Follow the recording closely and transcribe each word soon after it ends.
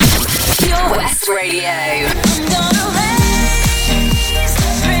West Radio.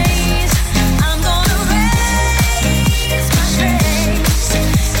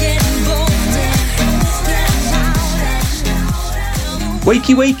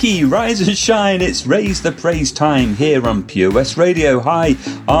 Wakey wakey, rise and shine, it's Raise the Praise time here on Pure West Radio. Hi,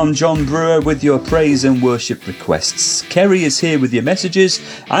 I'm Jon Brewer with your praise and worship requests. Kerry is here with your messages,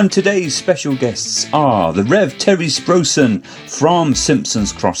 and today's special guests are the Rev Terry Sproson from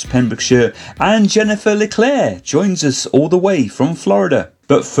Simpsons Cross, Pembrokeshire, and Jennifer Leclerc joins us all the way from Florida.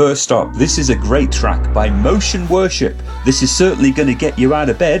 But first up, this is a great track by Motion Worship. This is certainly going to get you out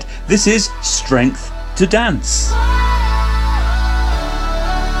of bed. This is Strength to Dance.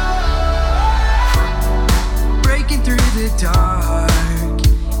 Dark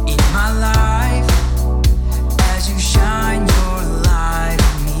in my life as you shine your light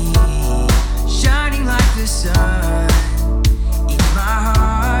on me, shining like the sun in my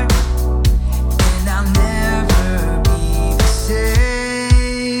heart, and I'll never be the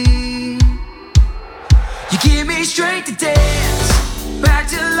same. You give me strength to dance back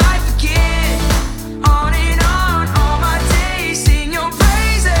to life again, on and on all my days, sing your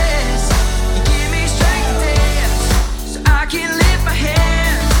praises. You give me strength to dance so I can lift my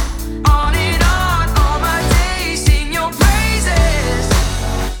hands, on and on all my days, sing your praises.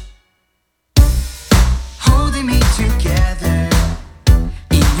 Holding me together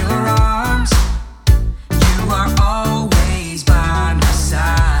in your arms, you are always by my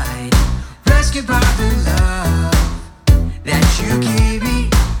side, rescued by the love that you gave me.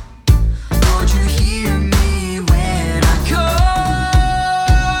 Lord, you hear me when I call.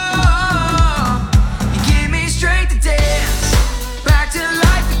 You give me strength to dance back to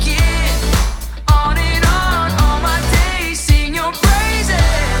life again, on and on all my days, sing your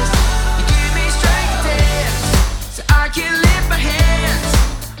praises. You give me strength to dance so I can lift my hands,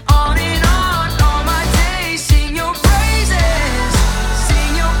 on and on all my days, sing your praises,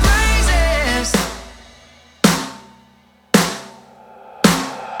 sing your praises.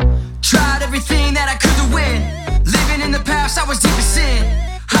 Tried everything that I could to win, living in the past I was deep in sin,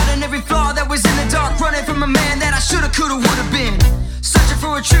 hiding every flaw that was in the dark, running from a man that I shoulda, coulda, woulda been, searching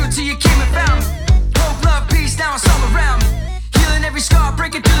for a truth till you came and found me. Hope, love, peace, now it's all around me, healing every scar,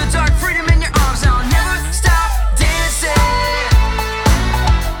 breaking through the dark, freedom in your arms, I'll never stop dancing.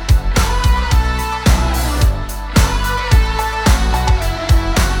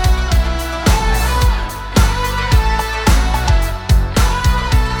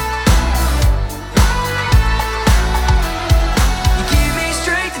 You give me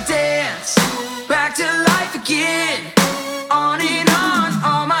strength to dance back to life again, on and on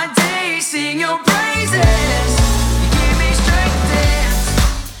all my days, sing your praises. You give me strength to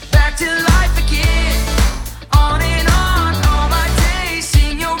dance back to life again, on and on all my days,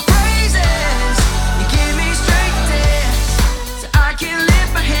 sing your praises. You give me strength to dance so I can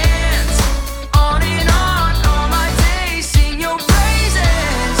lift my hands, on and on all my days, sing your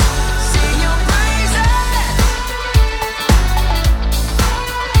praises, sing your praises.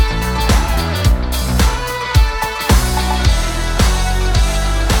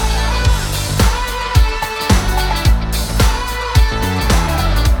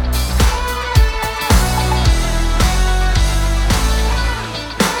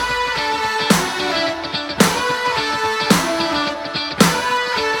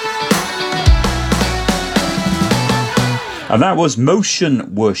 And that was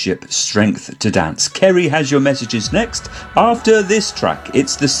Motion Worship, Strength to Dance. Kerry has your messages next. After this track,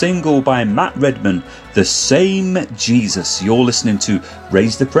 it's the single by Matt Redman, The Same Jesus. You're listening to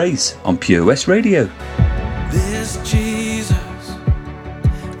Raise the Praise on Pure West Radio. This Jesus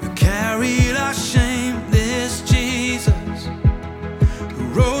who carried our shame, this Jesus who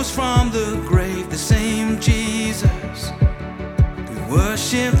rose from the grave, the same Jesus we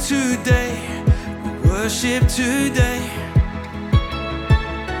worship today, we worship today,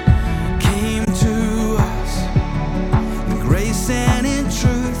 came to us in grace and in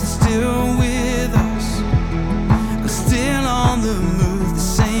truth, still with us, still on the move, the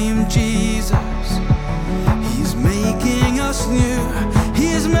same Jesus. He's making us new.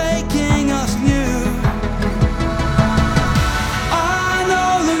 He's making us new. I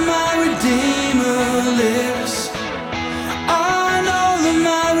know that my Redeemer lives. I know that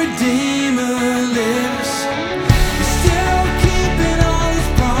my Redeemer lives. He's still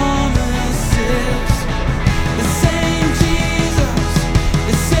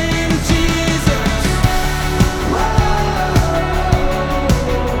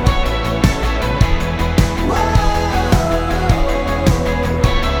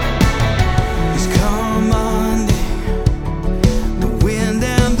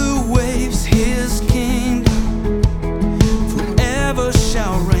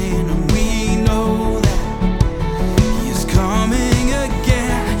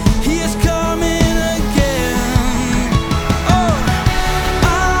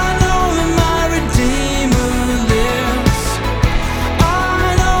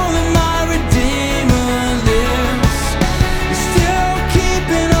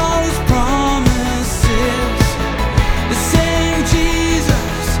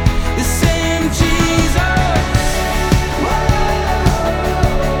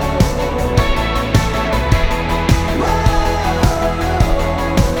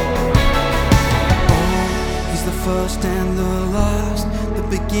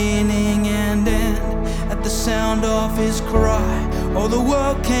beginning and end. At the sound of his cry, all the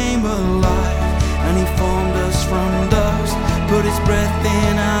world came alive. And he formed us from dust, put his breath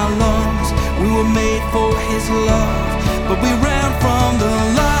in our lungs. We were made for his love, but we ran from the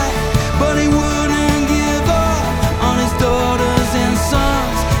light. But he wouldn't give up on his daughters and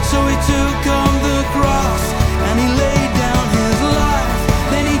sons, so he took on the cross and he laid down his life.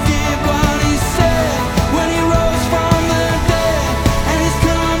 Then he did what he said when he rose from the dead, and he's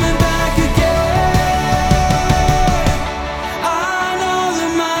coming back again. I know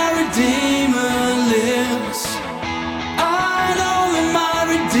that my Redeemer lives. I know that my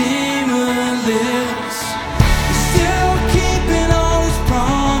Redeemer lives. He's still keeping all his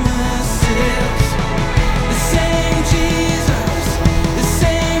promises. The same Jesus, the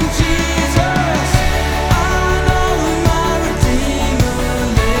same Jesus. I know that my Redeemer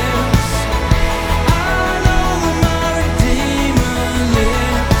lives. I know that my Redeemer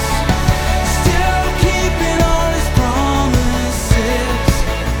lives. Still keeping all his promises.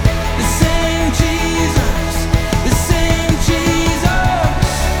 The same Jesus, the same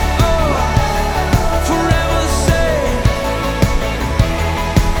Jesus. Oh, forever saved,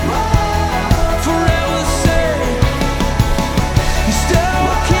 forever saved. He's still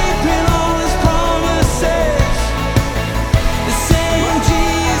keeping all his promises. The same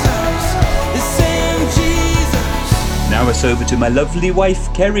Jesus, the same Jesus. Now it's over to my lovely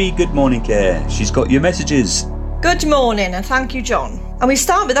wife, Kerry. Good morning, Kerr. She's got your messages. Good morning and thank you, John. And we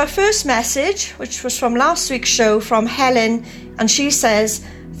start with our first message, which was from last week's show from Helen, and she says,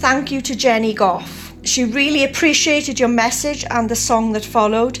 thank you to Jenny Goff. She really appreciated your message and the song that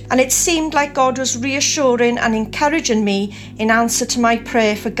followed, and it seemed like God was reassuring and encouraging me in answer to my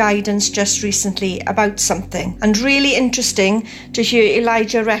prayer for guidance just recently about something. And really interesting to hear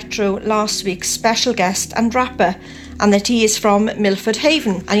Elijah Retro, last week's special guest and rapper, and that he is from Milford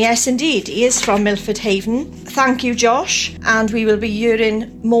Haven. And yes, indeed, he is from Milford Haven. Thank you, Josh, and we will be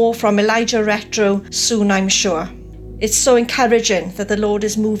hearing more from Elijah Retro soon, I'm sure. It's so encouraging that the Lord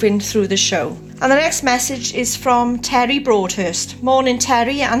is moving through the show. And the next message is from Terry Broadhurst. Morning,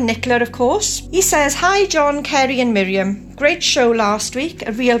 Terry, and Nicola, of course. He says, hi, John, Kerry and Miriam. Great show last week,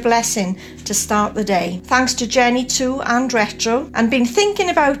 a real blessing to start the day. Thanks to Jenny too and Retro, and been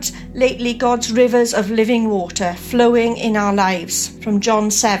thinking about lately God's rivers of living water flowing in our lives from John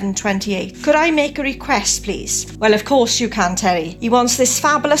 7:28. Could I make a request, please? Well, of course you can, Terry. He wants this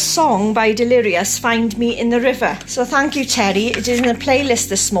fabulous song by Delirious, Find Me in the River. So thank you, Terry. It is in the playlist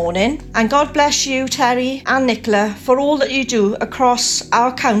this morning. And God bless you, Terry and Nicola, for all that you do across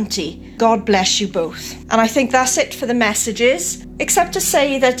our county. God bless you both. And I think that's it for the messages, except to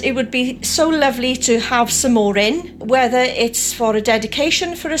say that it would be so lovely to have some more in, whether it's for a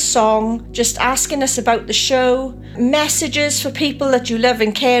dedication for a song, just asking us about the show, messages for people that you love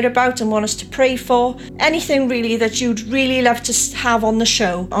and care about and want us to pray for, anything really that you'd really love to have on the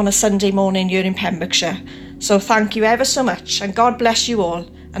show on a Sunday morning here in Pembrokeshire. So thank you ever so much, and God bless you all.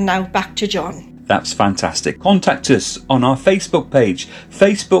 And now back to John. That's fantastic. Contact us on our Facebook page,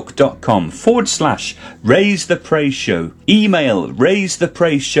 facebook.com/Raise the Praise Show. Email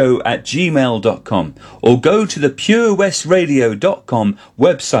raisethepraiseshow@gmail.com, or go to the purewestradio.com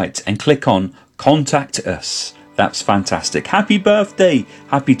website and click on Contact Us. That's fantastic. Happy birthday,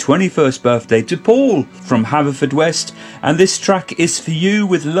 happy 21st birthday to Paul from Haverfordwest. And this track is for you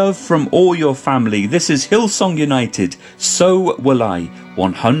with love from all your family. This is Hillsong United, So Will I,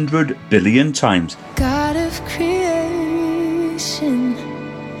 100 billion times. God of creation,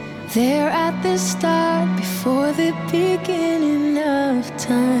 there at the start, before the beginning of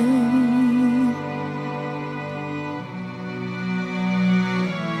time.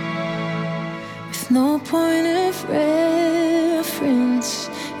 No point of reference,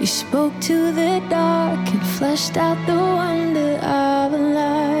 you spoke to the dark and fleshed out the wonder of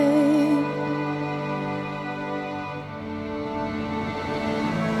life.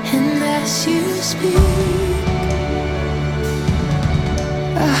 And as you speak,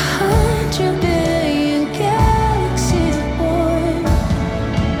 100 billion galaxies born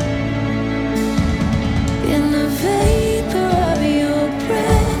in the vapor of your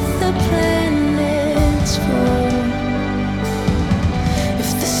breath, the planets fall. If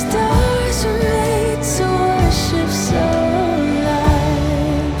the stars were made to worship so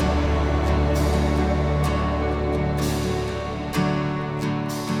loud,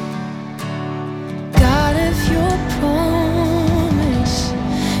 God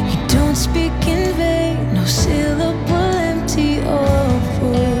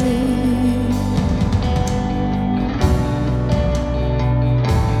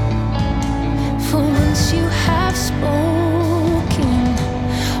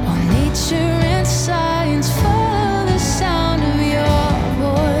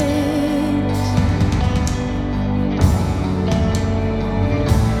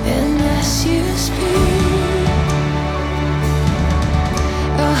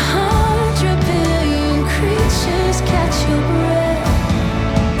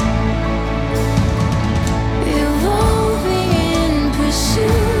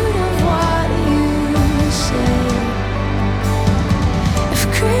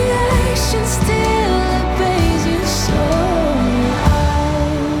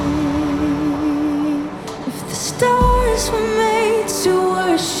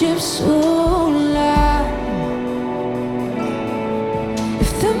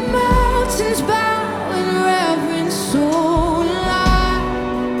mountains bow in reverence, so will I.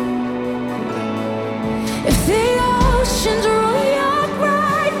 If the oceans roll your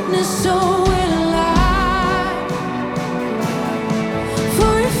brightness, so will I.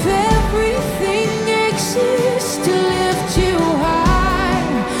 For if everything exists to lift you high,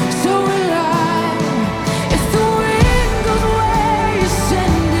 so will I. If the wind goes where you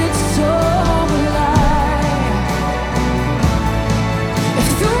send it, so will I. If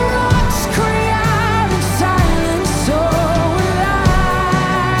the rocks cry out in silence, so will I.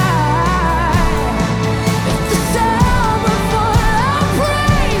 If the summer full of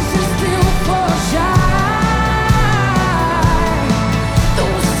praises still fall shy, then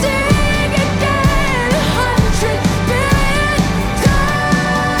we'll sing again 100 billion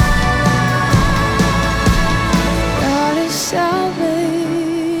times. God is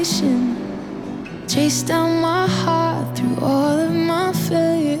salvation, chase down my heart through all of my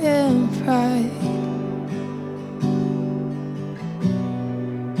failure and pride.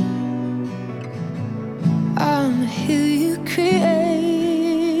 On the hill you created,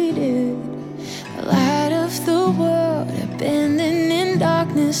 the light of the world, abandoned in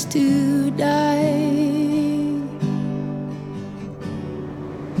darkness to die.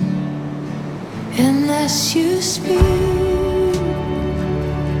 Unless you speak,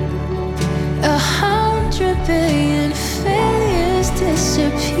 100 billion failures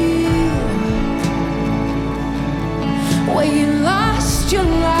disappear. Where you lost your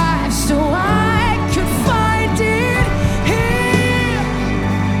life so I could find it here.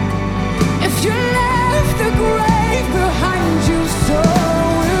 If you left the grave behind you, so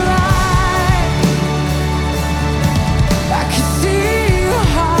will I. I can see your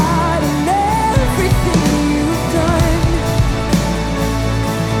heart and everything you've done.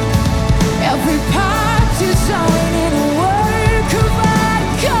 Every part designed in a work of art,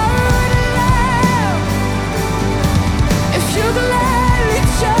 covered in love. If you gladly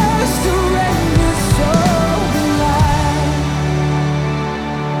chose surrender, so will I.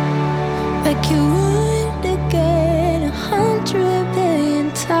 Like you would again 100 billion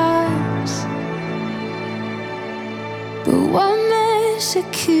times. But what makes a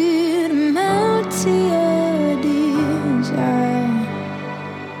kid amount to your desire?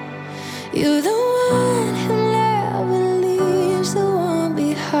 You're the one who never leaves the one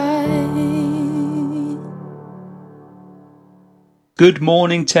behind. Good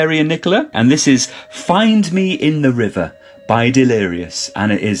morning, Terry and Nicola, and this is Find Me in the River by Delirious,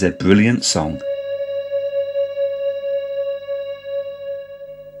 and it is a brilliant song.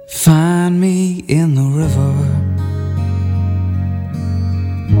 Find me in the river.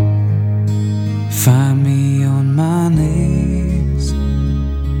 Find me on my knees.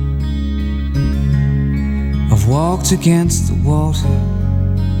 I've walked against the water.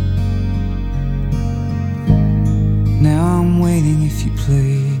 Now I'm waiting, if you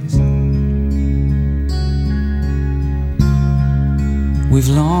please. We've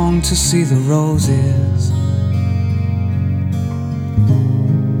longed to see the roses,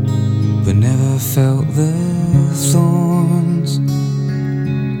 but never felt the thorns,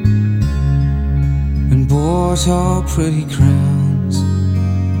 and bought our pretty crowns,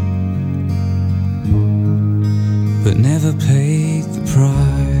 but never paid the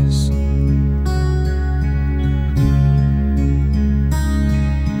price.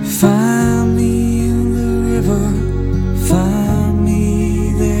 Find me in the river, find me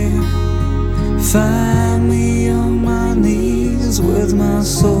there. Find me on my knees with my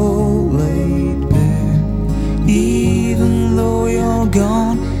soul laid bare. Even though you're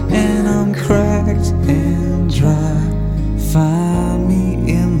gone and I'm cracked and dry, find me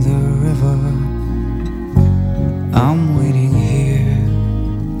in the river. I'm waiting here.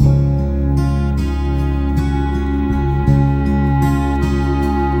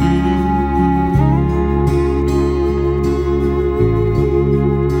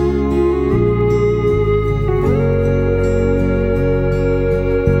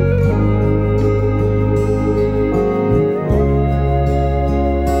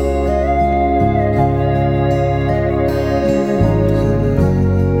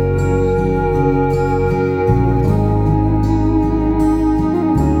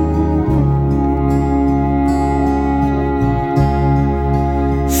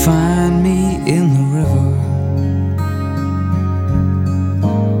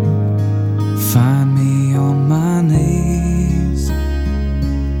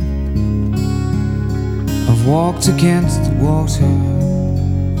 Walked against the water.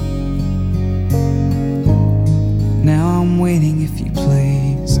 Now I'm waiting, if you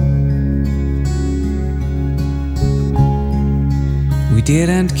please. We We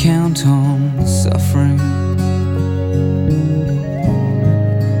didn't count on suffering.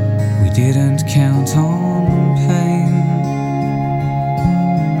 We didn't count on pain.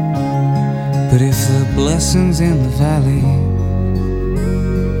 But if the blessing's in the valley,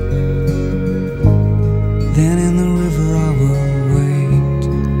 then in the river I will wait.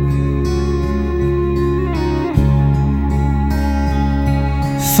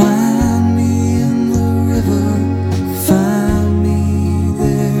 Find me in the river, find me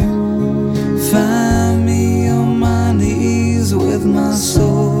there. Find me on my knees with my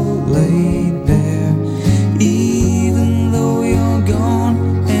soul laid bare. Even though you're gone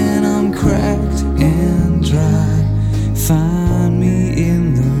and I'm cracked and dry, find me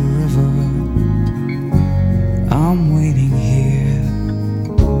in the river, I'm waiting here.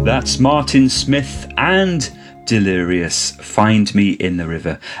 That's Martin Smith and Delirious, Find Me in the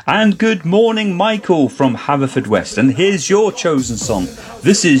River. And good morning, Michael from Haverfordwest. And here's your chosen song.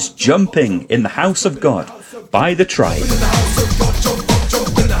 This is Jumping in the House of God by The Tribe.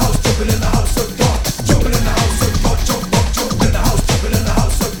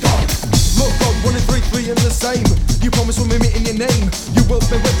 You promise we'll meet in your name. You will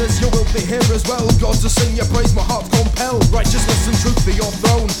be with us, you will be here as well. God, to sing your praise, my heart compelled. Righteousness and truth be your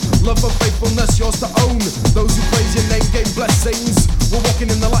throne. Love and faithfulness, yours to own. Those who praise your name gain blessings. We're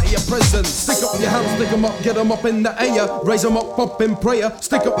walking in the light of your presence. Stick up your hands, stick them up, get them up in the air. Raise them up in prayer.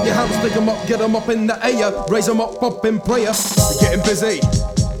 Stick up your hands, stick them up, get them up in the air. Raise them up in prayer. We're getting busy.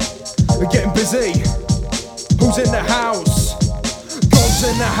 We're getting busy. Who's in the house? God's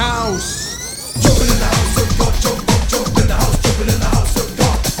in the house. Jumping in the house of God, jump in the house, jumping in the house of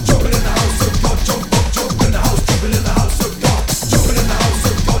God, jumping in the house of God, jump in the house, jumping in the house of God, jumping in the house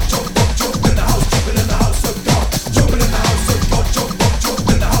of God, jump in the house, jumping in the house of God, jumping in the house of God, jump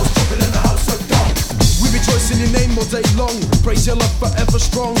in the house, jumping in the house of God. We rejoice in your name all day long, praise your love forever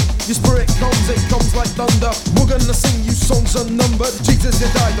strong. Your spirit comes, it comes like thunder. We're gonna sing you songs unnumbered. Jesus,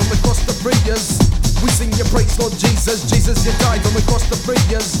 you died on the cross to free us. We sing your praise, Lord Jesus. Jesus, you died on the cross to free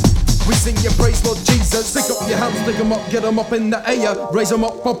us. We sing your praise, Lord Jesus. Stick up your hands, stick them up, get them up in the air. Raise them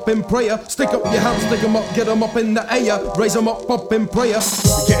up in prayer. Stick up your hands, stick them up, get them up in the air. Raise them up in prayer.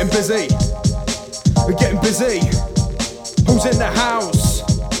 We're getting busy. We're getting busy. Who's in the house?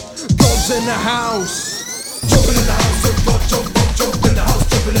 God's in the house. Jumping in the house of God, jump in the house,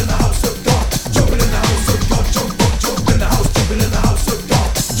 jumping in the house of God. Jumping in the house of God, jump in the house, jumping in the house of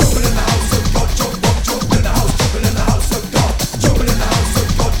God. Jumping in the house of God, jump in the house, jumping in the house of God. Jumping in the house of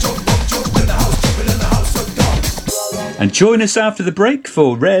God, jump in the house, jumping in the house of God. And join us after the break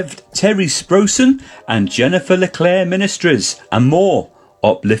for Rev Terry Sproson and Jennifer Leclerc Ministries and more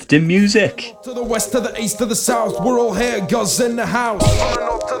uplifting music. To the west, to the east, to the south, we're all here, God's in the house. From the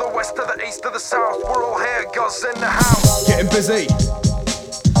north to the west, to the east, to the south, we're all here, God's in the house. Getting busy.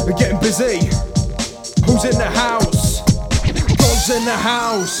 We're getting busy. Who's in the house? God's in the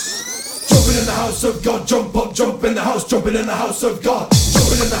house. Jumping in the house of God, jump up, jump in the house, jumping in the house of God.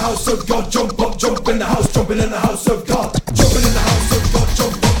 Jumping in the house of God, jump up, jump in the house, jumping in the house of God. Jumping in the house of God,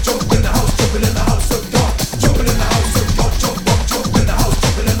 jump up, jump in the house, jumping in the house of God. Jumping in the house of God, jump up, jump in the house,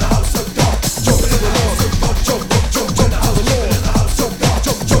 jumping in the house of God. Jumping in the house of God, jump up, jump in the house, jumping in the house of God.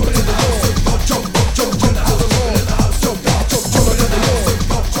 Jumping in the house of God, jump up, jump in the house, jumping in the house of God. Jumping in the house of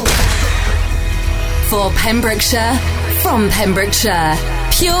God. For Pembrokeshire, from Pembrokeshire,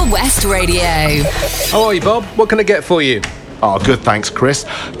 Pure West Radio. How are you, Bob? What can I get for you? Oh, good, thanks, Chris.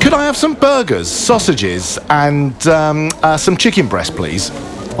 Could I have some burgers, sausages, and some chicken breast, please?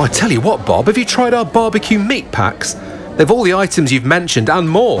 I tell you what, Bob, have you tried our barbecue meat packs? They've all the items you've mentioned and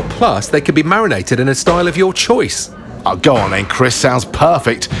more, plus they can be marinated in a style of your choice. Oh, go on then, Chris, sounds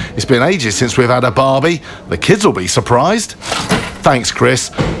perfect. It's been ages since we've had a barbie. The kids will be surprised. Thanks,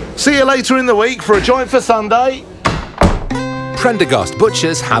 Chris. See you later in the week for a joint for Sunday. Prendergast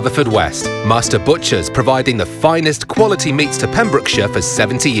Butchers, Haverfordwest. Master Butchers, providing the finest quality meats to Pembrokeshire for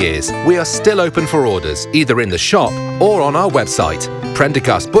 70 years. We are still open for orders, either in the shop or on our website,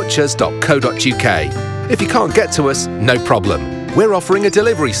 prendergastbutchers.co.uk. If you can't get to us, no problem. We're offering a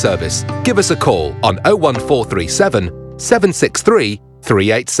delivery service. Give us a call on 01437 763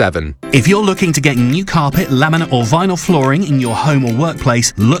 387. If you're looking to get new carpet, laminate or vinyl flooring in your home or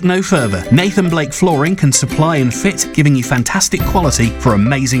workplace, look no further. Nathan Blake Flooring can supply and fit, giving you fantastic quality for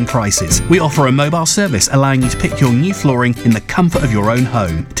amazing prices. We offer a mobile service allowing you to pick your new flooring in the comfort of your own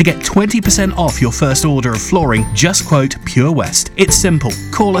home. To get 20% off your first order of flooring, just quote Pure West. It's simple.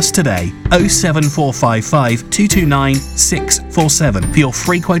 Call us today, 07455 229 647 for your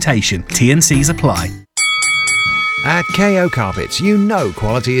free quotation. T&Cs apply. At KO Carpets, you know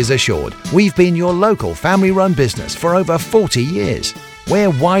quality is assured. We've been your local family-run business for over 40 years.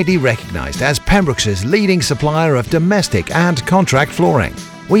 We're widely recognised as Pembrokeshire's leading supplier of domestic and contract flooring.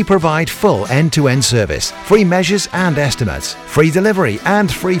 We provide full end-to-end service, free measures and estimates, free delivery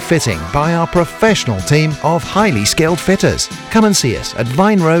and free fitting by our professional team of highly skilled fitters. Come and see us at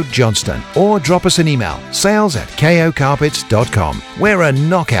Vine Road, Johnston, or drop us an email, sales@kocarpets.com. We're a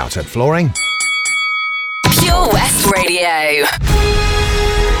knockout at flooring. Pure West Radio.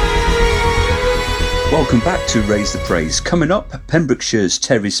 Welcome back to Raise the Praise. Coming up, Pembrokeshire's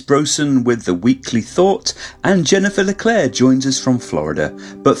Terry Sproson with the Weekly Thought, and Jennifer Leclerc joins us from Florida.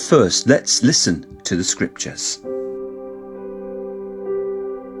 But first, let's listen to the scriptures.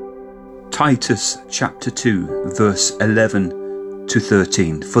 Titus chapter 2, verse 11 to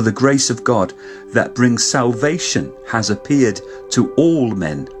 13. For the grace of God that brings salvation has appeared to all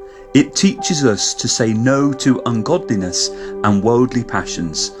men. It teaches us to say no to ungodliness and worldly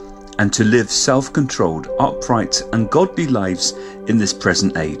passions, and to live self-controlled, upright and godly lives in this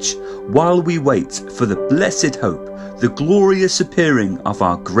present age, while we wait for the blessed hope, the glorious appearing of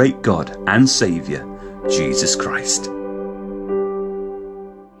our great God and Saviour, Jesus Christ.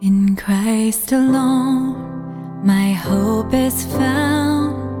 In Christ alone, my hope is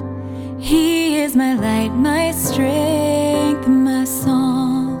found. He is my light, my strength, my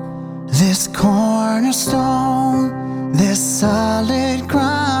song. This cornerstone, this solid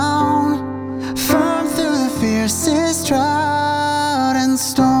ground, firm through the fiercest drought and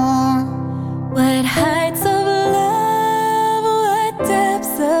storm. What heights of love, what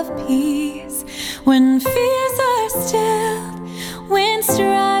depths of peace, when fears are stilled, when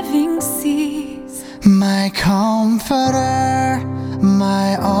striving cease. My comforter,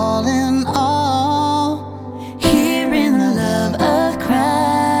 my all in all, here in the love of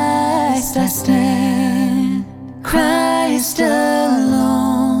Christ I stand. Christ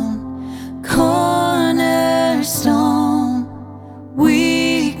alone, cornerstone,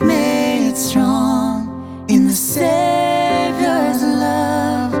 weak made strong in the Savior's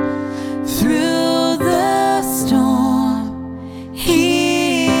love. Through the storm,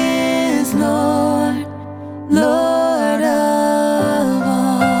 He is Lord, Lord of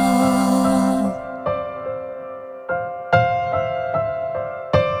all.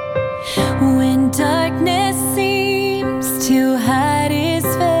 When darkness seems to hide His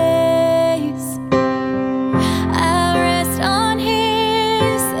face, I rest on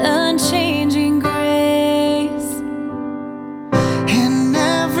His unchanging grace. In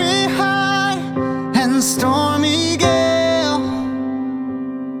every high and stormy gale,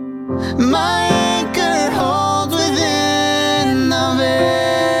 my anchor holds within the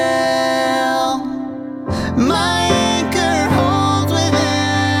veil. My anchor holds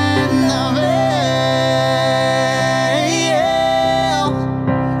within the veil.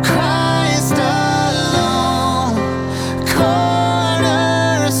 Christ alone,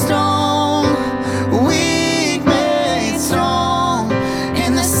 cornerstone, weak made strong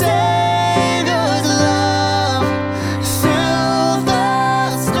in the Savior's love. Through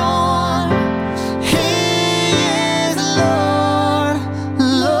the storm, He is Lord,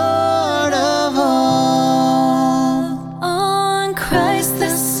 Lord of all. On Christ the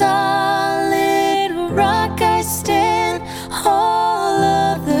solid rock I stand. All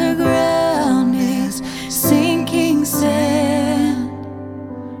of the ground is sinking sand.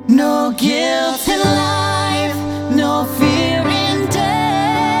 No guilt in life, no fear in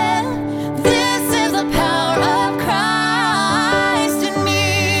death. This is the power of Christ in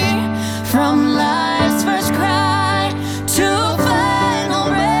me. From life's first cry to final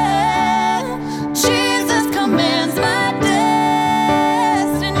breath, Jesus commands my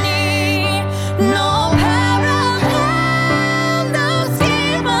destiny. No power of hell, no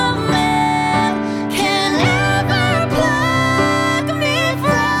scheme of man can ever pluck me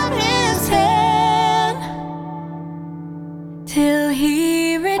from His hand. Till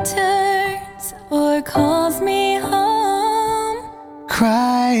He returns or calls me home.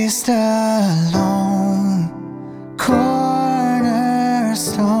 Christ alone,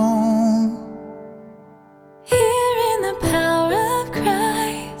 cornerstone. Here in the power of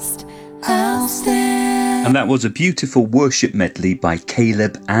Christ, I'll stand. And that was a beautiful worship medley by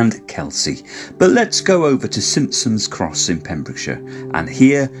Caleb and Kelsey. But let's go over to Simpson's Cross in Pembrokeshire and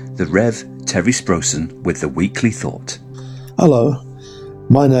hear the Rev Terry Sproson with the Weekly Thought. Hello,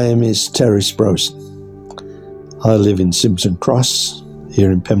 my name is Terry Sproson. I live in Simpson Cross,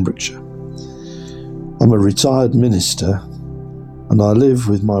 here in Pembrokeshire. I'm a retired minister and I live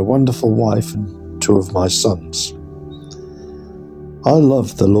with my wonderful wife and two of my sons. I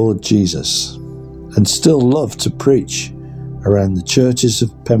love the Lord Jesus and still love to preach around the churches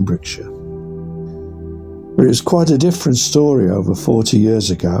of Pembrokeshire. But it was quite a different story over 40 years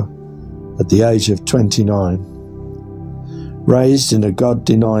ago, at the age of 29. Raised in a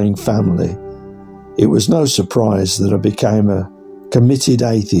God-denying family, it was no surprise that I became a committed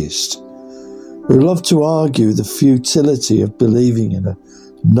atheist who loved to argue the futility of believing in a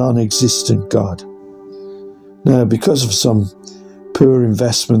non-existent God. Now, because of some poor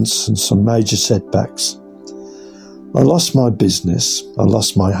investments and some major setbacks, I lost my business, I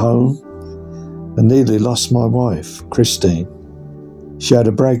lost my home, and nearly lost my wife, Christine. She had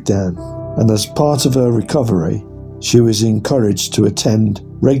a breakdown, and as part of her recovery, she was encouraged to attend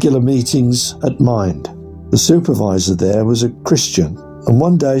regular meetings at Mind. The supervisor there was a Christian, and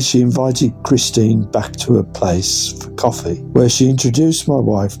one day she invited Christine back to her place for coffee, where she introduced my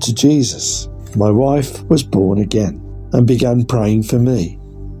wife to Jesus. My wife was born again and began praying for me.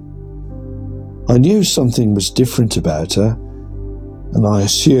 I knew something was different about her, and I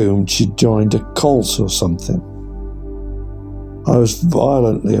assumed she'd joined a cult or something. I was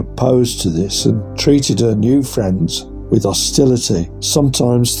violently opposed to this and treated her new friends with hostility,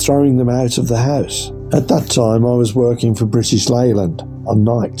 sometimes throwing them out of the house. At that time, I was working for British Leyland on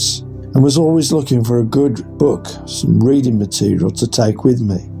nights and was always looking for a good book, some reading material to take with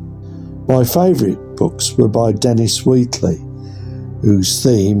me. My favourite books were by Dennis Wheatley, whose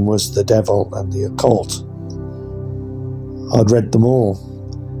theme was the devil and the occult. I'd read them all,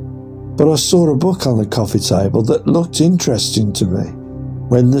 but I saw a book on the coffee table that looked interesting to me,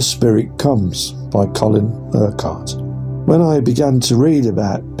 When the Spirit Comes by Colin Urquhart. When I began to read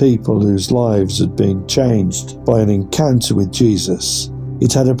about people whose lives had been changed by an encounter with Jesus,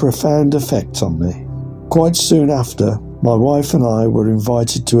 it had a profound effect on me. Quite soon after, my wife and I were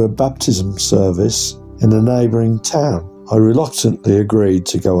invited to a baptism service in a neighbouring town. I reluctantly agreed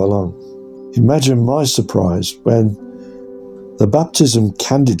to go along. Imagine my surprise when the baptism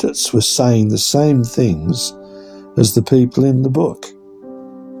candidates were saying the same things as the people in the book.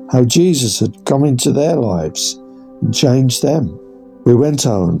 How Jesus had come into their lives and changed them. We went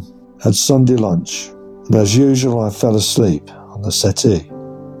home, had Sunday lunch, and as usual I fell asleep on the settee.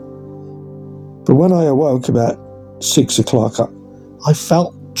 But when I awoke about 6 o'clock, I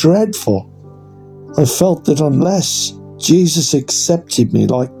felt dreadful. I felt that unless Jesus accepted me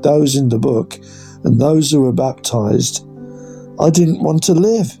like those in the book and those who were baptized, I didn't want to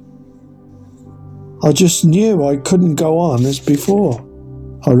live. I just knew I couldn't go on as before.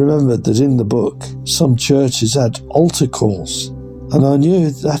 I remembered that in the book, some churches had altar calls, and I knew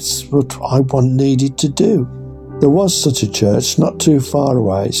that's what I needed to do. There was such a church not too far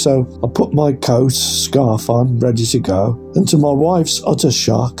away, so I put my coat, scarf on, ready to go, and to my wife's utter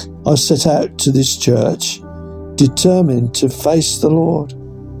shock, I set out to this church, determined to face the Lord.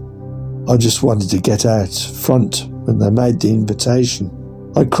 I just wanted to get out front when they made the invitation.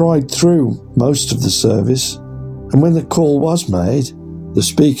 I cried through most of the service, and when the call was made, the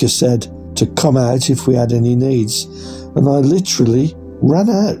speaker said to come out if we had any needs, and I literally ran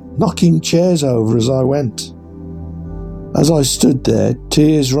out, knocking chairs over as I went. As I stood there,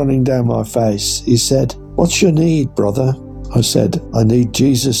 tears running down my face, he said, "What's your need, brother?" I said, "I need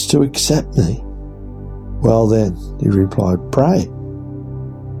Jesus to accept me." "Well then," he replied, "pray."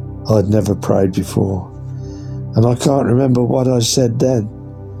 I'd never prayed before, and I can't remember what I said then.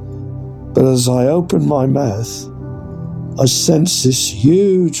 But as I opened my mouth, I sensed this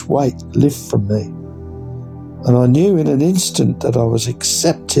huge weight lift from me, and I knew in an instant that I was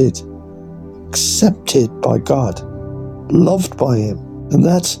accepted by God, loved by Him, and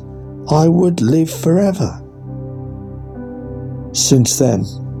that I would live forever. Since then,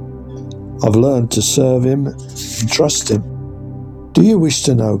 I've learned to serve Him and trust Him. Do you wish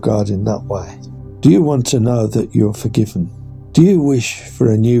to know God in that way? Do you want to know that you're forgiven? Do you wish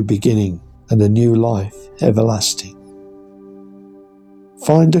for a new beginning and a new life everlasting?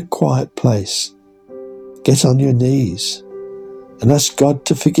 Find a quiet place, get on your knees, and ask God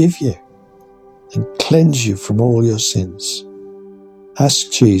to forgive you and cleanse you from all your sins.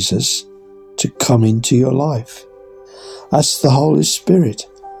 Ask Jesus to come into your life. Ask the Holy Spirit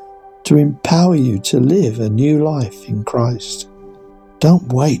to empower you to live a new life in Christ.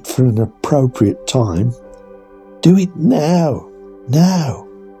 Don't wait for an appropriate time. Do it now. Now.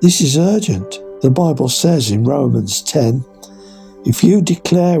 This is urgent. The Bible says in Romans 10, if you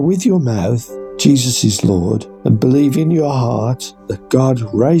declare with your mouth Jesus is Lord and believe in your heart that God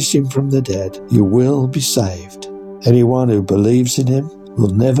raised Him from the dead, you will be saved. Anyone who believes in Him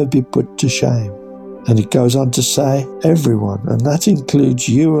will never be put to shame. And it goes on to say, everyone, and that includes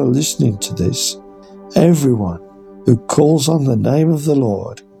you who are listening to this, everyone who calls on the name of the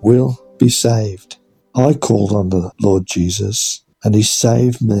Lord will be saved. I called on the Lord Jesus, and He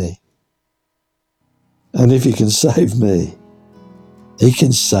saved me. And if he can save me, he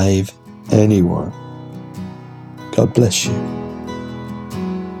can save anyone. God bless you.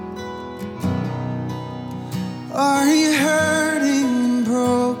 Are you hurting and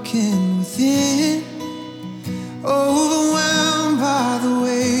broken within? Overwhelmed by the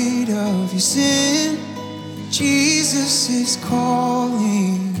weight of your sin? Jesus is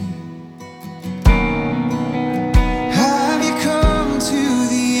calling. Have you come to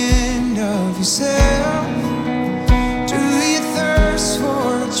the end of yourself? Do you thirst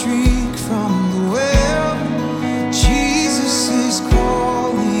for a drink from the well? Jesus is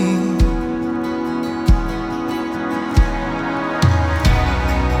calling.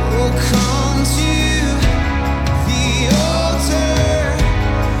 Oh, come to the altar.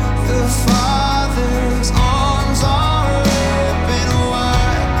 The Father's arms are open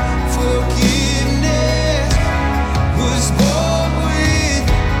wide. Forgiveness was bought with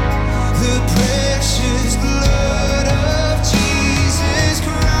the precious blood of Jesus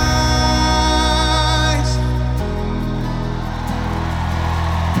Christ.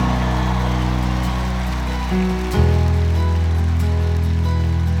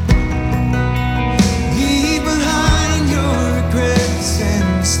 Leave behind your regrets and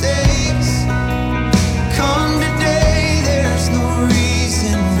mistakes. Come today, there's no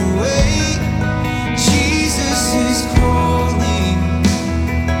reason to wait. Jesus is calling.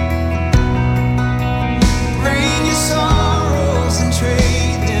 Bring your sorrows and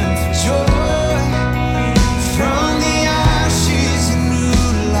trade them for joy. From the ashes, a new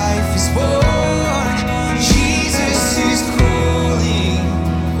life is born. Jesus is calling.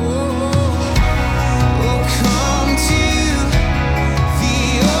 Oh, come to the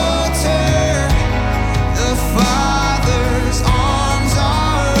altar. The Father's arms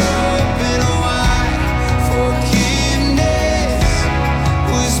are open wide. Forgiveness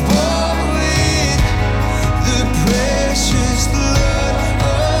was bought with the precious blood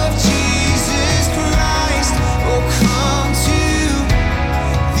of Jesus Christ. Oh, come to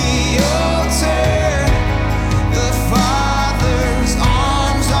the altar. The Father's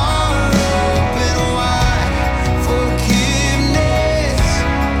arms are open wide. Forgiveness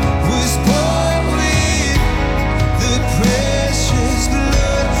was bought with the precious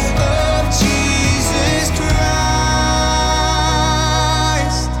blood of Jesus Christ.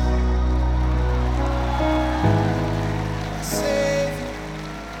 Savior,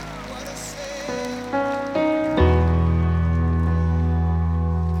 what a Savior.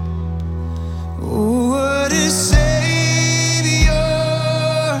 Oh, what a Savior.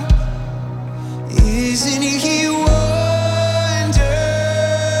 Isn't he wonderful?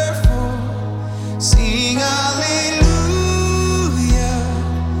 Sing hallelujah.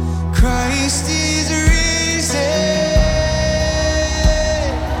 Christ is risen.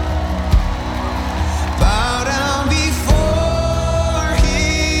 Bow down before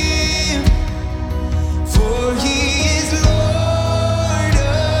him, for he is Lord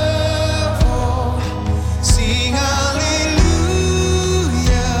of all. Sing hallelujah.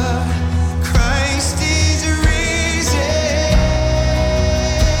 Christ is risen.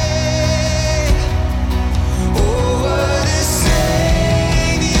 Oh, what a Savior.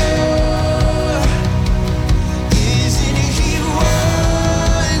 Isn't he wonderful?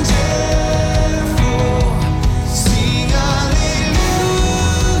 Sing hallelujah.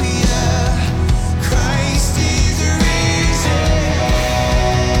 Christ is risen.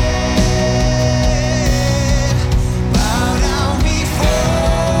 Bow down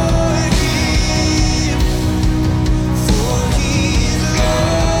before him, for he is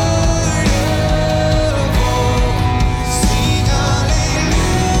Lord of all. Sing hallelujah.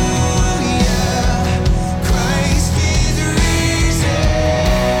 Christ is risen.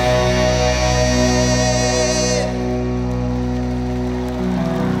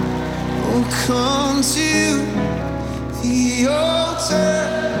 Oh, come to the altar.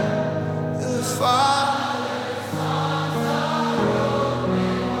 The Father.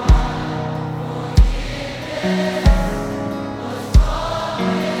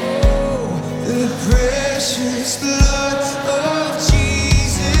 The precious blood of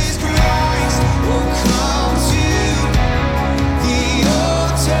Jesus Christ. Oh, come to the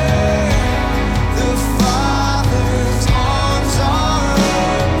altar. The Father's arms are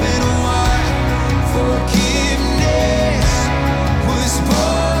open wide. Forgiveness was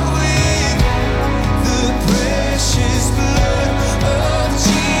bought with the precious blood of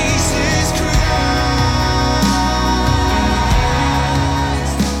Jesus Christ.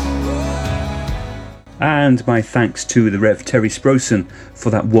 And my thanks to the Rev Terry Sprosen for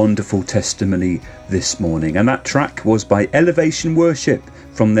that wonderful testimony this morning. And that track was by Elevation Worship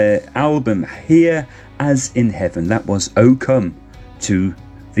from their album Here as in heaven. That was O Come to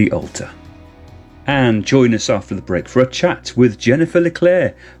the Altar. And join us after the break for a chat with Jennifer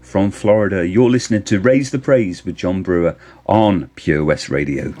LeClaire from Florida. You're listening to Raise the Praise with Jon Brewer on Pure West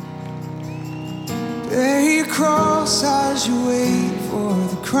Radio. Bear your cross as you wait for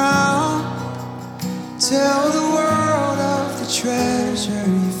the crown. Tell the world of the treasure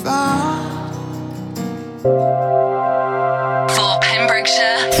you found. For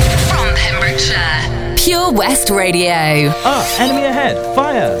Pembrokeshire, from Pembrokeshire, Pure West Radio. Oh, enemy ahead.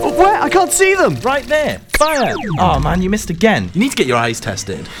 Fire. Where? I can't see them. Right there. Fire. Oh, man, you missed again. You need to get your eyes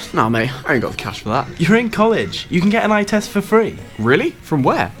tested. Nah, mate, I ain't got the cash for that. You're in college. You can get an eye test for free. Really? From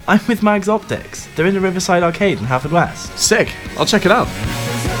where? I'm with Mags Optics. They're in the Riverside Arcade in Haverfordwest. Sick. I'll check it out.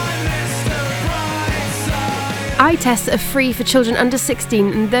 Eye tests are free for children under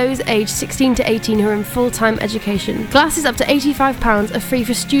 16 and those aged 16 to 18 who are in full-time education. Glasses up to £85 are free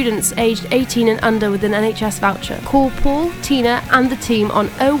for students aged 18 and under with an NHS voucher. Call Paul, Tina and the team on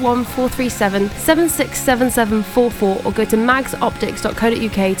 01437 767744 or go to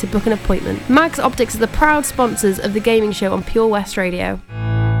magsoptics.co.uk to book an appointment. Mags Optics are the proud sponsors of the gaming show on Pure West Radio.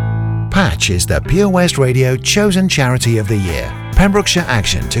 Patch is the Pure West Radio chosen charity of the year. Pembrokeshire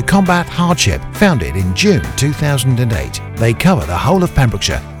Action to Combat Hardship, founded in June 2008. They cover the whole of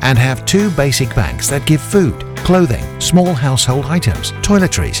Pembrokeshire and have 2 basic banks that give food, clothing, small household items,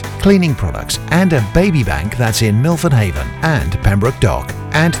 toiletries, cleaning products, and a baby bank that's in Milford Haven and Pembroke Dock,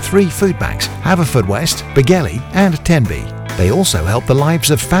 and 3 food banks, Haverfordwest, Begelly and Tenby. They also help the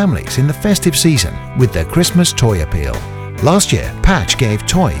lives of families in the festive season with their Christmas toy appeal. Last year, Patch gave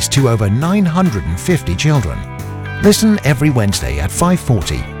toys to over 950 children. Listen every Wednesday at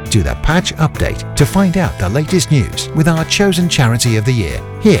 5:40 to the Patch Update to find out the latest news with our chosen charity of the year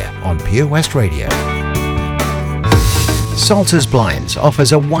here on Pure West Radio. Salters Blinds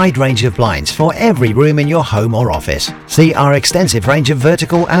offers a wide range of blinds for every room in your home or office. See our extensive range of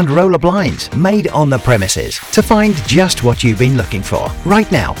vertical and roller blinds made on the premises to find just what you've been looking for.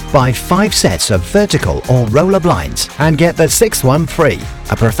 Right now, buy 5 sets of vertical or roller blinds and get the 6th one free.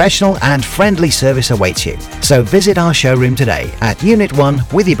 A professional and friendly service awaits you. So visit our showroom today at Unit 1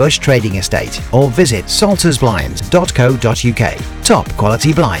 Withybush Trading Estate or visit saltersblinds.co.uk. Top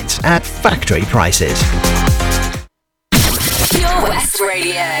quality blinds at factory prices. Pure West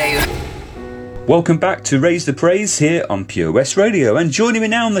Radio. Welcome back to Raise the Praise here on Pure West Radio, and joining me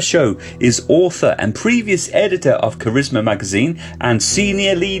now on the show is author and previous editor of Charisma magazine and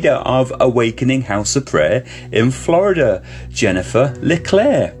senior leader of Awakening House of Prayer in Florida, Jennifer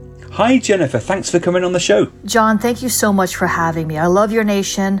LeClaire. Hi Jennifer, thanks for coming on the show. John, thank you so much for having me. I love your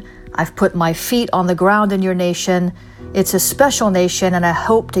nation. I've put my feet on the ground in your nation. It's a special nation and I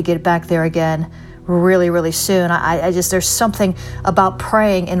hope to get back there again really, really soon. I just, there's something about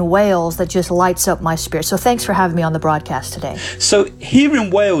praying in Wales that just lights up my spirit. So thanks for having me on the broadcast today. So here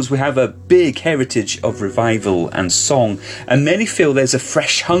in Wales, we have a big heritage of revival and song, and many feel there's a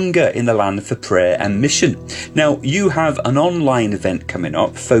fresh hunger in the land for prayer and mission. Now, you have an online event coming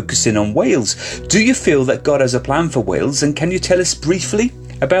up focusing on Wales. Do you feel that God has a plan for Wales, and can you tell us briefly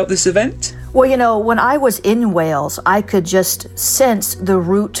about this event? Well, you know, when I was in Wales, I could just sense the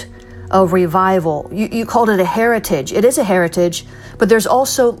root of revival. You called it a heritage. It is a heritage, but there's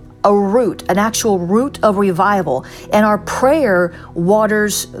also a root, an actual root of revival. And our prayer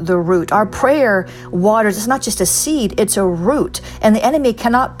waters the root. Our prayer waters, it's not just a seed, it's a root. And the enemy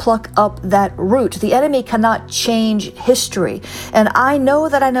cannot pluck up that root. The enemy cannot change history. And I know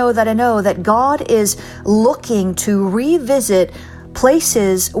that God is looking to revisit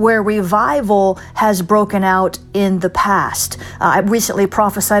places where revival has broken out in the past. I recently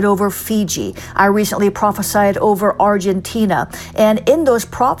prophesied over Fiji. I recently prophesied over Argentina. And in those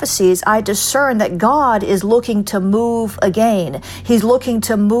prophecies, I discern that God is looking to move again. He's looking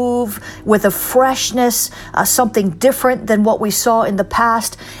to move with a freshness, something different than what we saw in the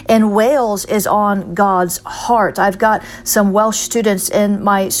past. And Wales is on God's heart. I've got some Welsh students in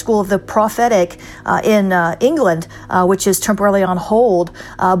my School of the Prophetic in England, which is temporarily on hold.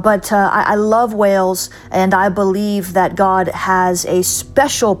 But I love Wales, and I believe that God has a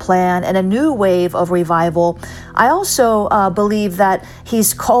special plan and a new wave of revival. I also believe that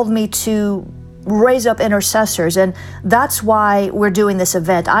He's called me to raise up intercessors, and that's why we're doing this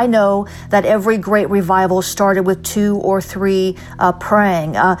event. I know that every great revival started with 2 or 3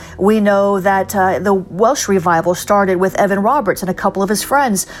 praying. We know that the Welsh revival started with Evan Roberts and a couple of his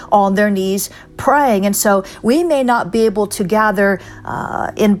friends on their knees praying. And so we may not be able to gather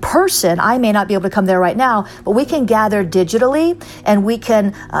in person. I may not be able to come there right now, but we can gather digitally and we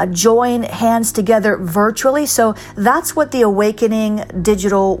can join hands together virtually. So that's what the Awakening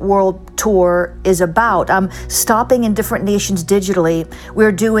Digital World Tour Prayer is about. I'm stopping in different nations digitally.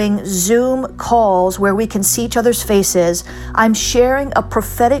 We're doing Zoom calls where we can see each other's faces. I'm sharing a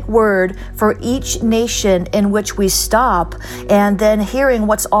prophetic word for each nation in which we stop, and then hearing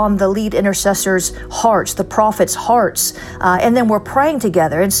what's on the lead intercessors' hearts, the prophets' hearts, and then we're praying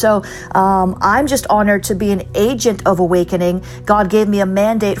together. And so I'm just honored to be an agent of awakening. God gave me a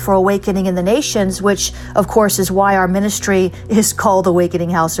mandate for awakening in the nations, which of course is why our ministry is called Awakening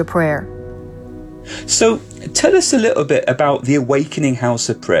House of Prayer. So tell us a little bit about the Awakening House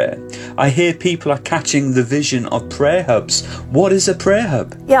of Prayer. I hear people are catching the vision of prayer hubs. What is a prayer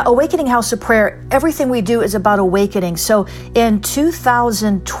hub? Yeah, Awakening House of Prayer, everything we do is about awakening. So in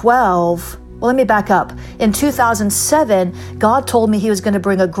 2012, well, let me back up. In 2007, God told me He was going to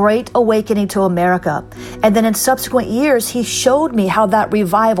bring a great awakening to America. And then in subsequent years, He showed me how that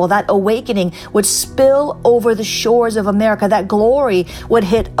revival, that awakening would spill over the shores of America. That glory would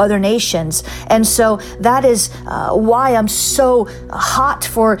hit other nations. And so that is why I'm so hot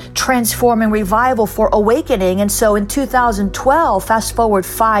for transforming revival, for awakening. And so in 2012, fast forward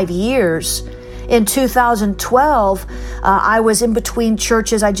 5 years, in 2012, I was in between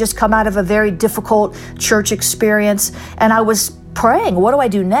churches. I just come out of a very difficult church experience, and I was praying, what do I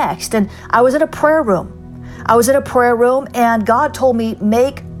do next? And I was in a prayer room. And God told me,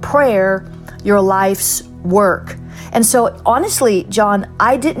 make prayer your life's work. And so honestly, John,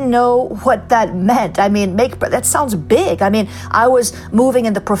 I didn't know what that meant. I mean, that sounds big. I mean, I was moving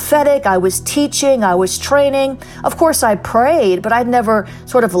in the prophetic, I was teaching, I was training. Of course I prayed, but I'd never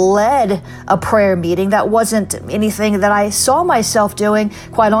sort of led a prayer meeting. That wasn't anything that I saw myself doing.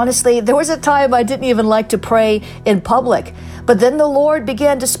 Quite honestly, there was a time I didn't even like to pray in public. But then the Lord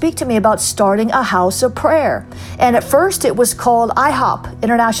began to speak to me about starting a house of prayer. And at first it was called IHOP,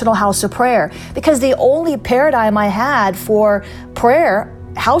 International House of Prayer, because the only paradigm I had for prayer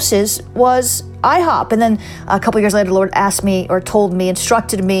houses was IHOP. And then a couple years later, the Lord asked me, or told me,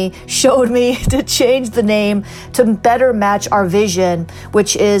 instructed me, showed me to change the name to better match our vision,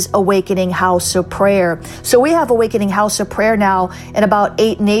 which is Awakening House of Prayer. So we have Awakening House of Prayer now in about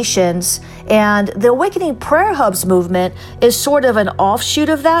 8 nations. And the Awakening Prayer Hubs movement is sort of an offshoot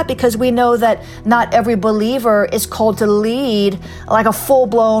of that, because we know that not every believer is called to lead like a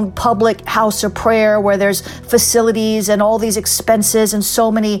full-blown public house of prayer where there's facilities and all these expenses and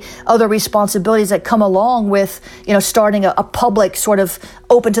so many other responsibilities that come along with, starting a public sort of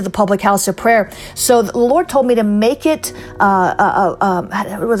open to the public house of prayer. So the Lord told me to make it, what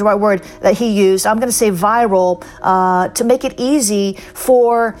was the right word that He used? I'm going to say viral, to make it easy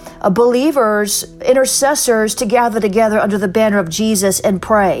for believers, intercessors to gather together under the banner of Jesus and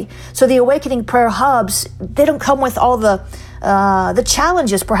pray. So the Awakening Prayer Hubs, they don't come with all the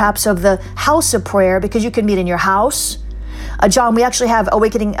challenges perhaps of the house of prayer, because you can meet in your house. John, we actually have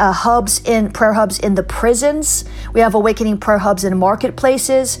Awakening prayer hubs in the prisons. We have Awakening prayer hubs in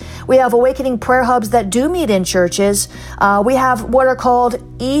marketplaces. We have Awakening prayer hubs that do meet in churches. We have what are called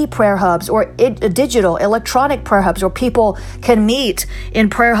e-prayer hubs, or digital, electronic prayer hubs, where people can meet in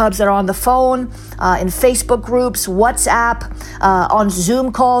prayer hubs that are on the phone, in Facebook groups, WhatsApp, on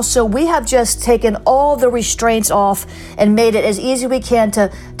Zoom calls. So we have just taken all the restraints off and made it as easy as we can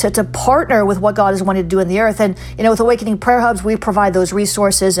to partner with what God has wanted to do in the earth. And, with Awakening Prayer Hubs, we provide those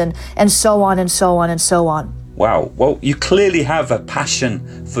resources and so on and so on and so on. Wow. Well, you clearly have a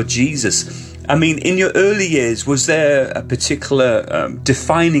passion for Jesus. I mean, in your early years, was there a particular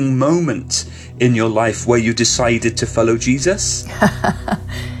defining moment in your life where you decided to follow Jesus?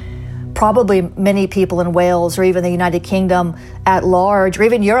 Probably many people in Wales, or even the United Kingdom at large, or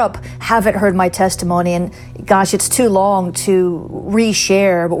even Europe, haven't heard my testimony. And gosh, it's too long to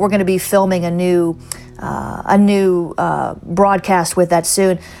reshare, but we're going to be filming a new broadcast with that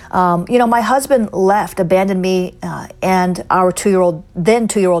soon. My husband abandoned me and our two-year-old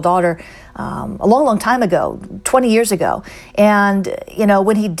daughter a long time ago, 20 years ago. And,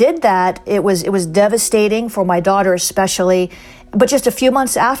 when he did that, it was devastating for my daughter especially. But just a few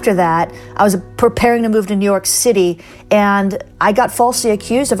months after that, I was preparing to move to New York City, and I got falsely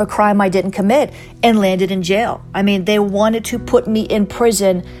accused of a crime I didn't commit and landed in jail. I mean, they wanted to put me in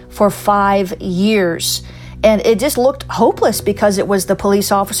prison for 5 years. And it just looked hopeless because it was the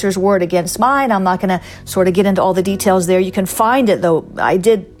police officer's word against mine. I'm not going to sort of get into all the details there. You can find it, though. I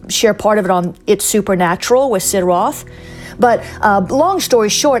did share part of it on It's Supernatural with Sid Roth. But long story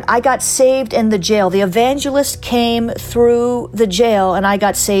short, I got saved in the jail. The evangelist came through the jail, and I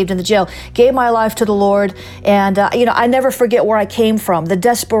got saved in the jail. Gave my life to the Lord, and I never forget where I came from. The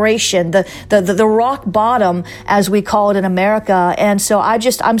desperation, the rock bottom, as we call it in America. And so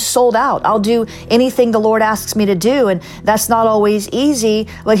I'm sold out. I'll do anything the Lord asks me to do, and that's not always easy,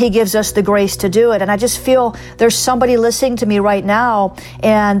 but He gives us the grace to do it. And I just feel there's somebody listening to me right now,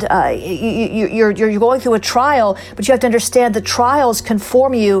 and you're going through a trial, but you have to understand the trials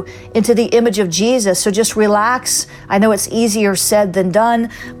conform you into the image of Jesus. So just relax. I know it's easier said than done,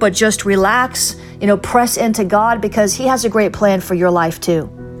 but just relax, press into God, because He has a great plan for your life too.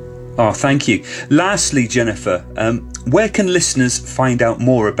 Oh, thank you. Lastly, Jennifer, where can listeners find out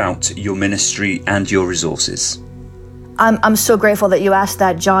more about your ministry and your resources? I'm so grateful that you asked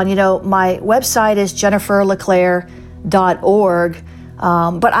that, John. My website is jenniferleclaire.org,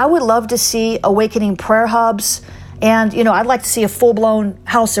 but I would love to see Awakening Prayer Hubs. And, I'd like to see a full-blown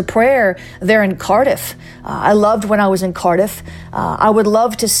house of prayer there in Cardiff. I loved when I was in Cardiff. I would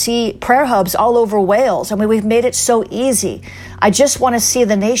love to see prayer hubs all over Wales. I mean, we've made it so easy. I just want to see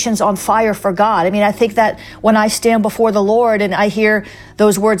the nations on fire for God. I mean, I think that when I stand before the Lord and I hear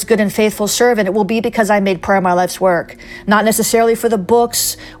those words, good and faithful servant, it will be because I made prayer my life's work. Not necessarily for the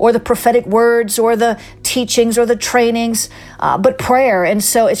books or the prophetic words or the teachings or the trainings, but prayer. And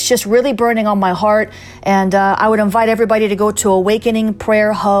so it's just really burning on my heart. And I would invite everybody to go to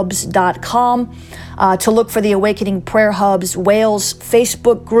awakeningprayerhubs.com to look for the Awakening Prayer Hubs Wales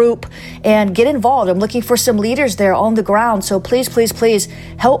Facebook group and get involved. I'm looking for some leaders there on the ground. So please, please, please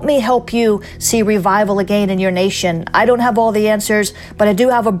help me help you see revival again in your nation. I don't have all the answers, but I do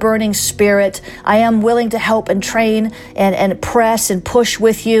have a burning spirit. I am willing to help and train and press and push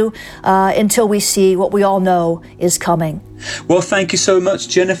with you until we see what we all know is coming. Well, thank you so much,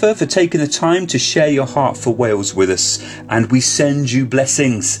 Jennifer, for taking the time to share your heart for Wales with us. And we send you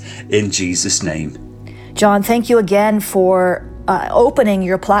blessings in Jesus' name. John, thank you again for opening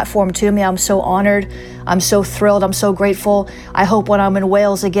your platform to me. I'm so honored. I'm so thrilled. I'm so grateful. I hope when I'm in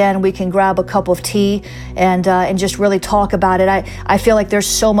Wales again, we can grab a cup of tea and just really talk about it. I feel like there's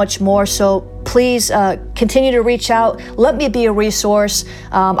so much more. So please continue to reach out. Let me be a resource.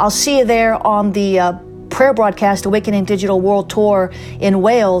 I'll see you there on the prayer broadcast, Awakening Digital World Tour in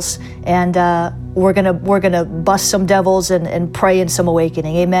Wales, and we're gonna bust some devils and pray in some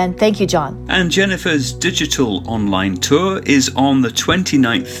awakening. Amen. Thank you, John. And Jennifer's digital online tour is on the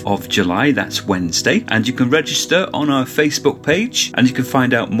 29th of July. That's Wednesday, and you can register on our Facebook page, and you can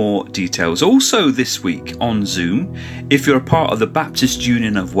find out more details. Also this week on Zoom, if you're a part of the Baptist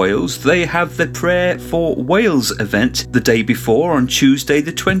Union of Wales, they have the Prayer for Wales event the day before on Tuesday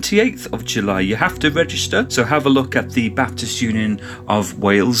the 28th of July. You have to register, so have a look at the Baptist Union of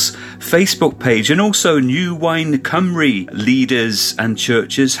Wales Facebook page. And also New Wine Cymru leaders and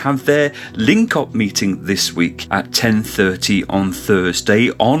churches have their link-up meeting this week at 10:30 on Thursday.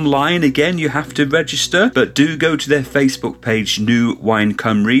 Online again, you have to register, but do go to their Facebook page, New Wine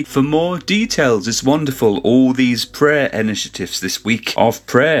Cymru, for more details. It's wonderful. All these prayer initiatives this week of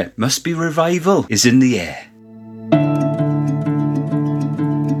prayer. Must be revival is in the air.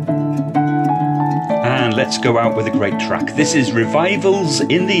 And let's go out with a great track. This is Revivals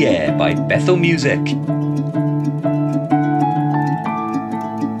in the Air by Bethel Music.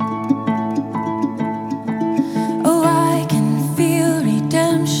 Oh, I can feel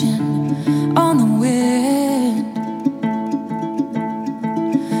redemption on the wind.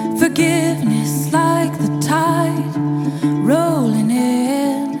 Forgiveness like the tide rolling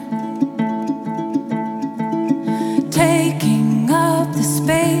in, taking up the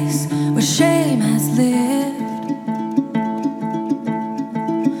space where shame has lived,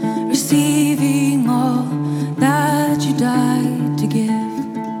 receiving all that you died to give.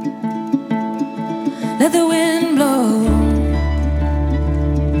 Let the wind blow,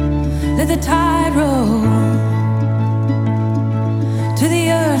 let the tide roll, to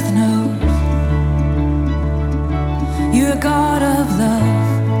the earth knows you're a God of love.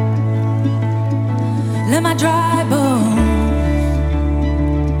 Let my dry bones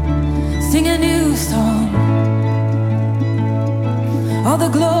sing a new song. All the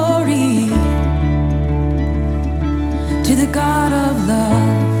glory to the God of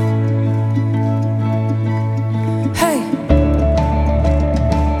love. Hey.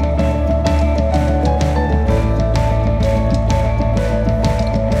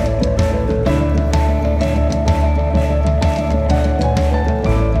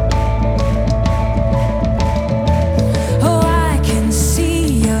 Oh, I can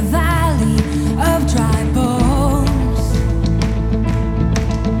see a valley of dry bones,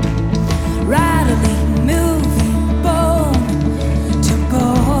 rattling, moving bones.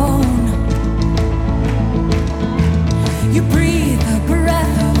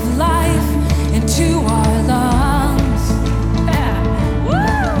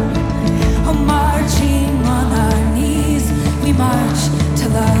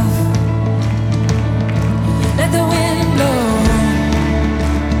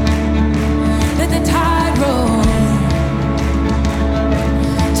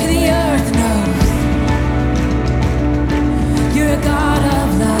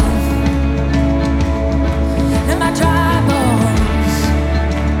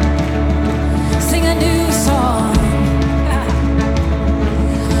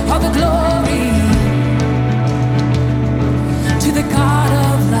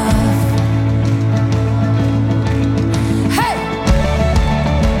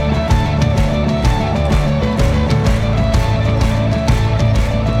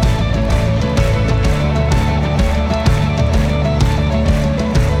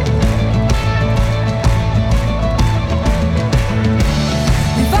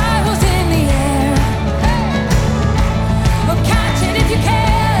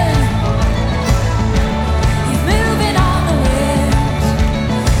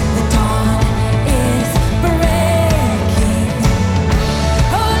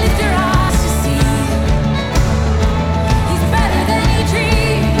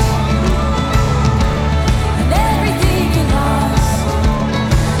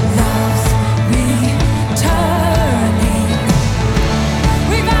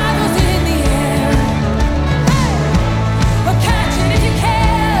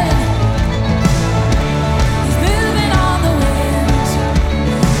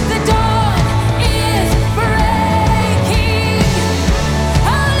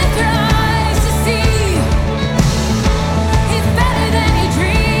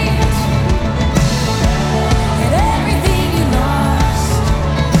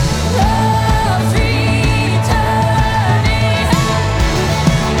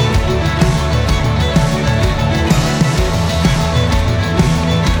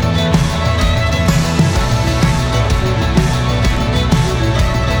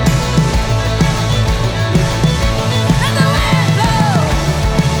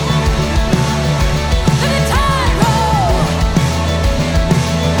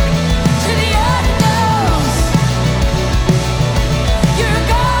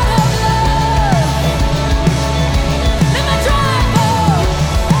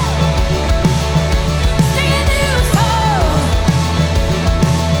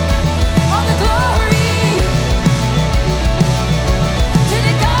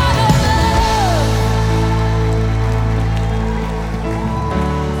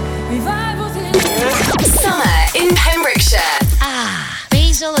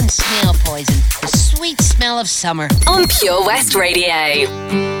 snail poison, the sweet smell of summer. On Pure West Radio.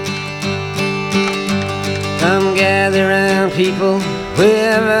 Come gather round, people,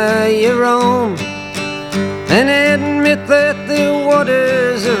 wherever you roam, and admit that the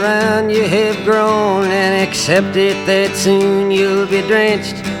waters around you have grown, and accept it that soon you'll be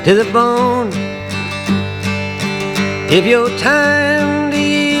drenched to the bone. If your time to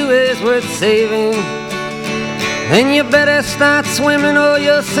you is worth saving, then you better start swimming or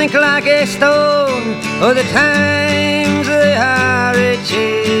you'll sink like a stone, for the times they are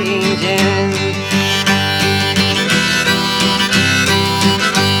a-changing.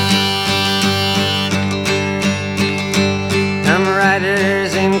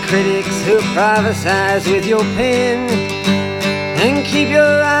 Writers and critics who prophesize with your pen, and keep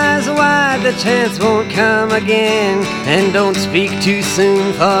your eyes wide, the chance won't come again. And don't speak too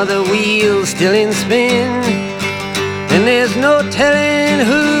soon, for the wheel's still in spin, and there's no telling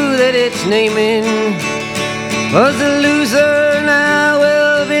who that it's naming, 'cause the loser now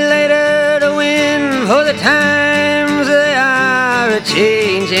will be later to win, for the times they are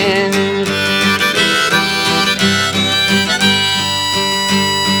a-changing.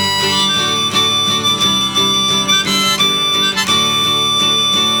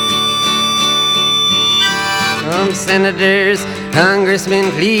 Senators,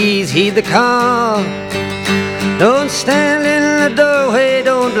 congressmen, please heed the call. Don't stand in the doorway,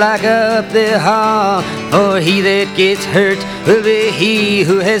 don't block up the hall, for he that gets hurt will be he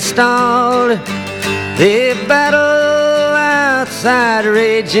who has stalled. The battle outside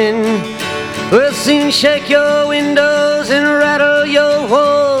raging will soon shake your windows and rattle your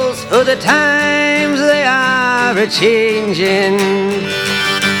walls, for the times they are a-changing.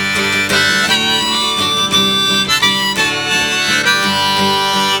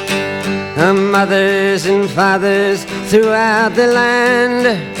 Mothers and fathers throughout the land,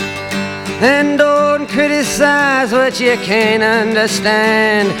 and don't criticize what you can't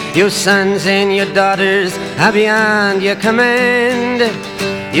understand. Your sons and your daughters are beyond your command.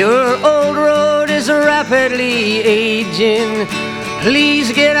 Your old road is rapidly aging.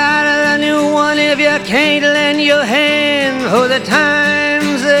 Please get out of the new one if you can't lend your hand, for the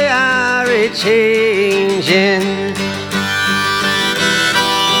times they are a-changing.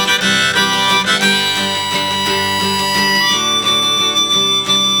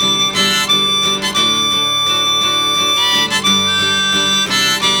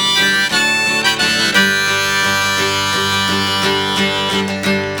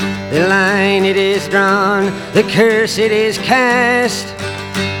 The line it is drawn, the curse it is cast.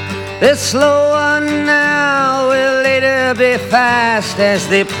 The slow one now will later be fast, as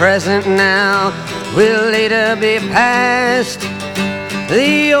the present now will later be past.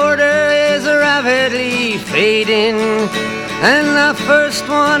 The order is rapidly fading, and the first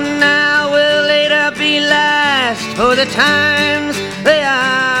one now will later be last, for the times they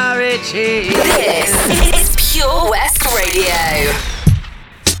are a-changing. This is Pure West Radio.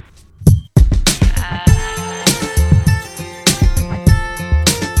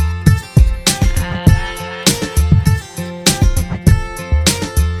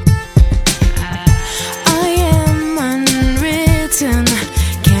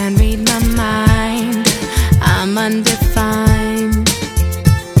 Can't read my mind, I'm undefined.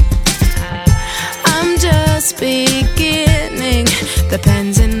 I'm just beginning, the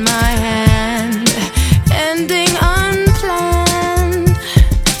pen's in my hand, ending unplanned.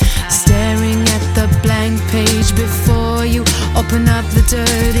 Staring at the blank page before you, open up the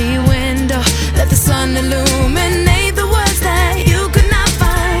dirty window, let the sun illuminate the words that you could not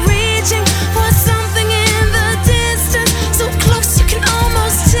find. Reaching for something in the distance, so close you can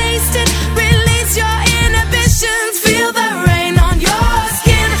almost taste it. Release your inhibitions, feel the rain on your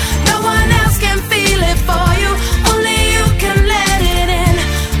skin. No one else can feel it for you, only you can let it in.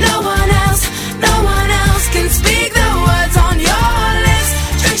 No one else can speak the words on your lips.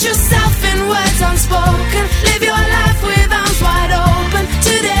 Drench yourself in words unspoken, live your life with arms wide open.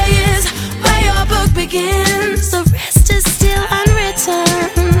 Today is where your book begins, the rest is still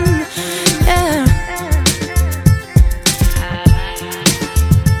unwritten. Yeah.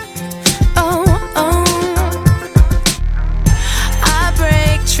 I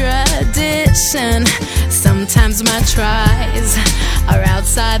break tradition. Sometimes my tries are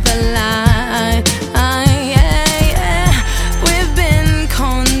outside the line. We've been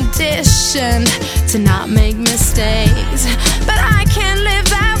conditioned to not make mistakes, but I can't live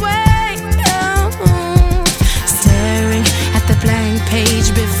that way. No. Staring at the blank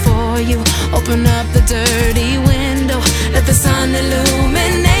page before you, open up the dirty window, let the sun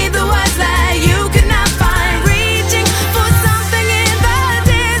illuminate the words that you could not find. Reaching for something in the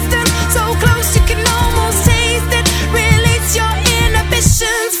distance,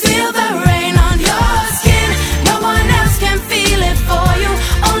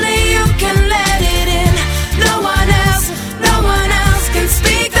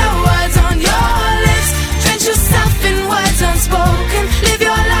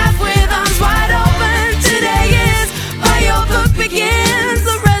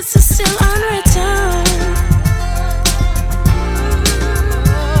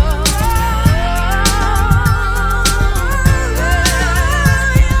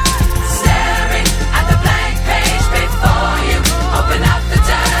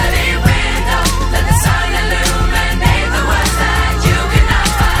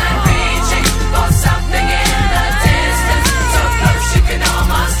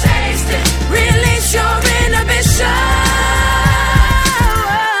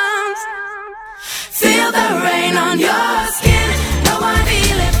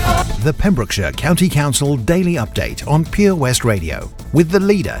 the Pembrokeshire County Council Daily Update on Pure West Radio with the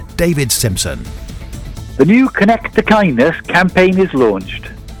leader, David Simpson. The new Connect to Kindness campaign is launched.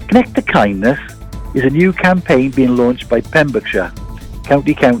 Connect to Kindness is a new campaign being launched by Pembrokeshire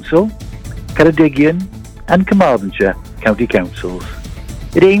County Council, Ceredigion and Carmarthenshire County Councils.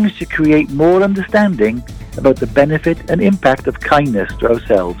 It aims to create more understanding about the benefit and impact of kindness to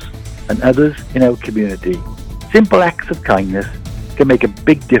ourselves and others in our community. Simple acts of kindness can make a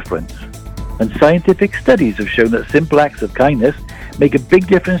big difference, and scientific studies have shown that simple acts of kindness make a big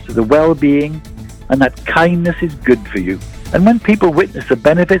difference to the well-being, and that kindness is good for you. And when people witness the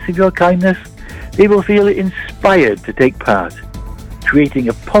benefits of your kindness, they will feel inspired to take part, creating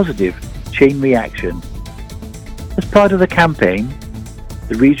a positive chain reaction. As part of the campaign,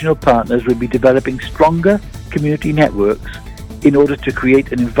 the regional partners will be developing stronger community networks in order to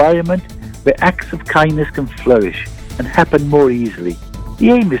create an environment where acts of kindness can flourish and happen more easily.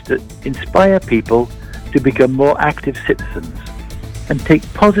 The aim is to inspire people to become more active citizens and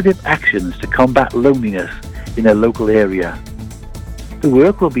take positive actions to combat loneliness in their local area. The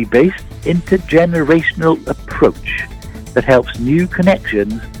work will be based intergenerational approach that helps new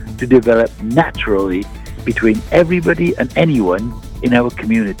connections to develop naturally between everybody and anyone in our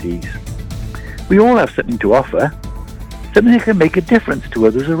communities. We all have something to offer, something that can make a difference to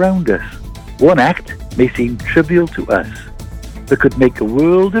others around us. One act may seem trivial to us, but could make a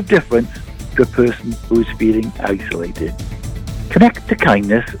world of difference to a person who is feeling isolated. Connect to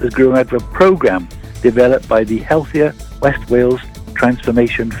Kindness has grown out of a programme developed by the Healthier West Wales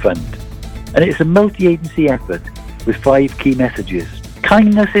Transformation Fund, and it's a multi-agency effort with 5 key messages.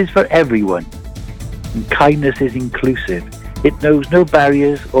 Kindness is for everyone, and kindness is inclusive. It knows no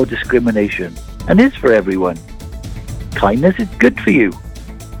barriers or discrimination, and is for everyone. Kindness is good for you.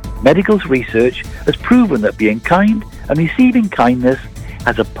 Medical research has proven that being kind and receiving kindness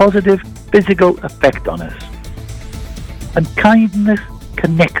has a positive physical effect on us. And kindness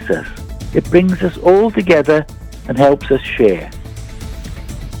connects us. It brings us all together and helps us share.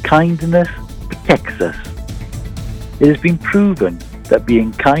 Kindness protects us. It has been proven that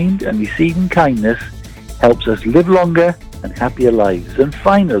being kind and receiving kindness helps us live longer and happier lives. And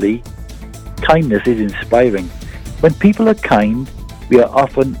finally, kindness is inspiring. When people are kind, we are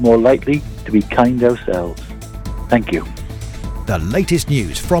often more likely to be kind ourselves. Thank you. The latest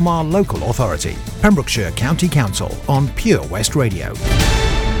news from our local authority, Pembrokeshire County Council on Pure West Radio.